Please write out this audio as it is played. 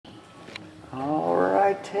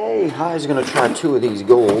Alright, hey, Hi's going to try 2 of these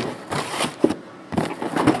gold.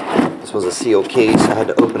 This was a sealed case. I had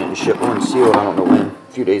to open it and ship one sealed, I don't know when,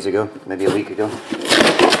 a few days ago, maybe a week ago.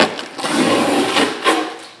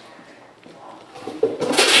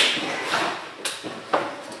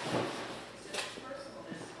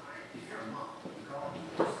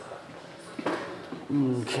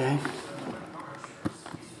 Okay.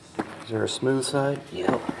 Is there a smooth side?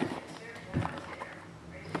 Yep.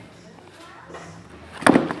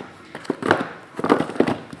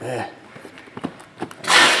 Yeah.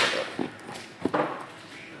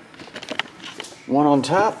 1 on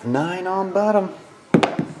top, 9 on bottom.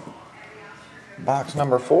 Box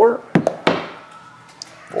number 4.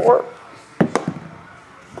 4.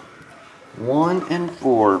 1 and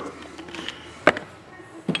 4.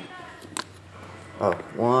 Oh,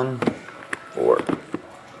 1, 4.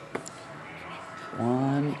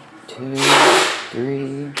 1, 2,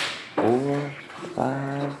 3, 4,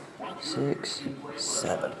 5, 6,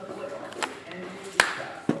 7.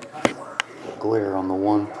 Glare on the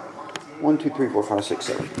 1. 1, 2, 3, 4, 5, 6,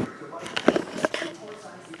 7.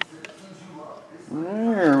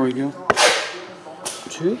 There we go.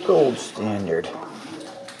 2 gold standard.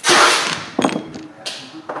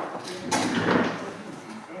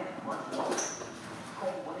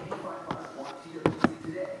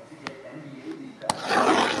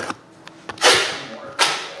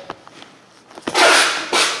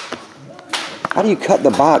 How do you cut the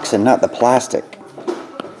box and not the plastic?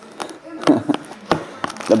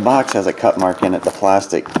 The box has a cut mark in it, the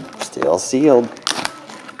plastic still sealed.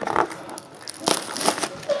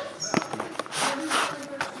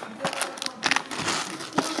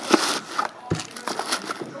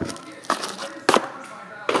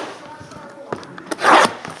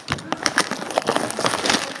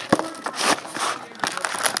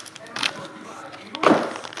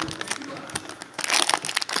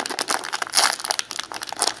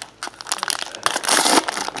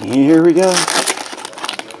 Here we go.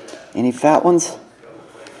 Any fat ones?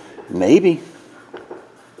 Maybe.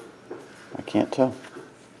 I can't tell.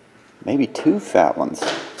 Maybe 2 fat ones.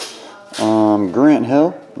 Grant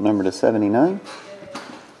Hill, number to 79.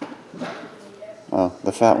 Oh,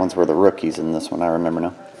 the fat ones were the rookies in this one, I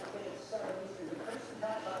remember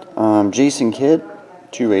now. Jason Kidd,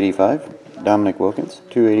 285. Dominic Wilkins,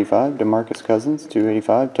 285. DeMarcus Cousins,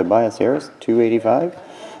 285. Tobias Harris, 285.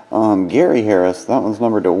 Gary Harris, that one's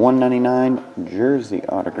numbered to 199, jersey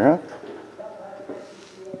autograph.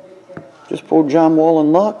 Just pulled John Wall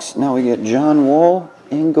and Lux. Now we get John Wall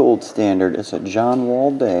in gold standard. It's a John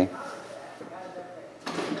Wall day.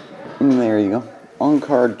 And there you go.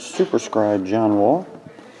 On-card superscribed John Wall.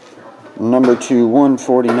 Number to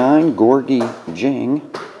 149, Gorgie Jang.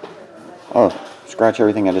 Oh, scratch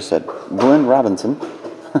everything I just said. Glenn Robinson.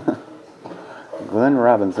 Glenn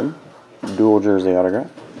Robinson, dual jersey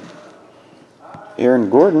autograph. Aaron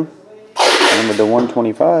Gordon, number to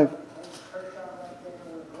 125.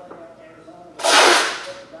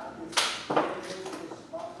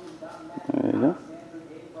 There you go.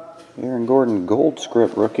 Aaron Gordon, gold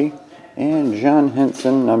script rookie. And John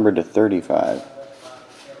Henson, number to 35.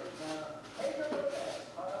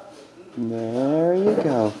 There you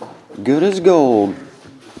go. Good as gold.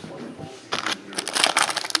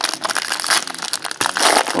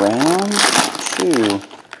 Round 2.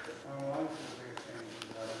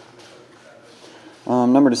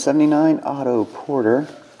 Number to 79, Otto Porter.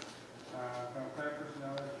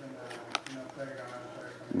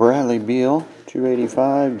 Bradley Beal,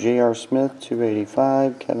 285. J.R. Smith,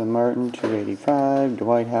 285. Kevin Martin, 285.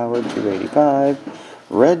 Dwight Howard, 285.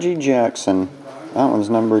 Reggie Jackson, that one's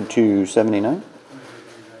numbered to 79.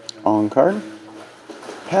 On card.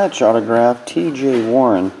 Patch autograph, T.J.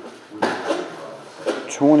 Warren,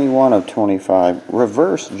 21 of 25.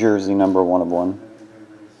 Reverse jersey, number 1 of 1.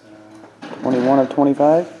 21 of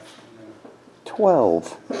 25.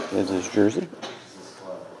 12 is his jersey.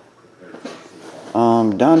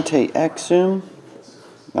 Dante Exum.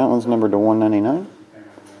 That one's numbered to 199.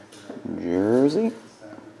 Jersey.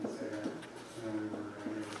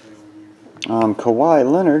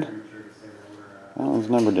 Kawhi Leonard. That one's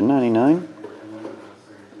numbered to 99.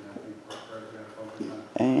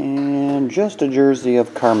 And just a jersey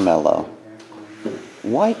of Carmelo.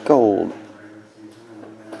 White gold.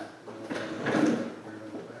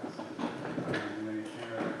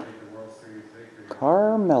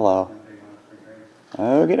 Carmelo.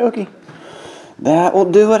 Okie dokie. That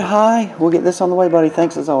will do it. Hi. We'll get this on the way, buddy.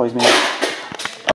 Thanks as always, man.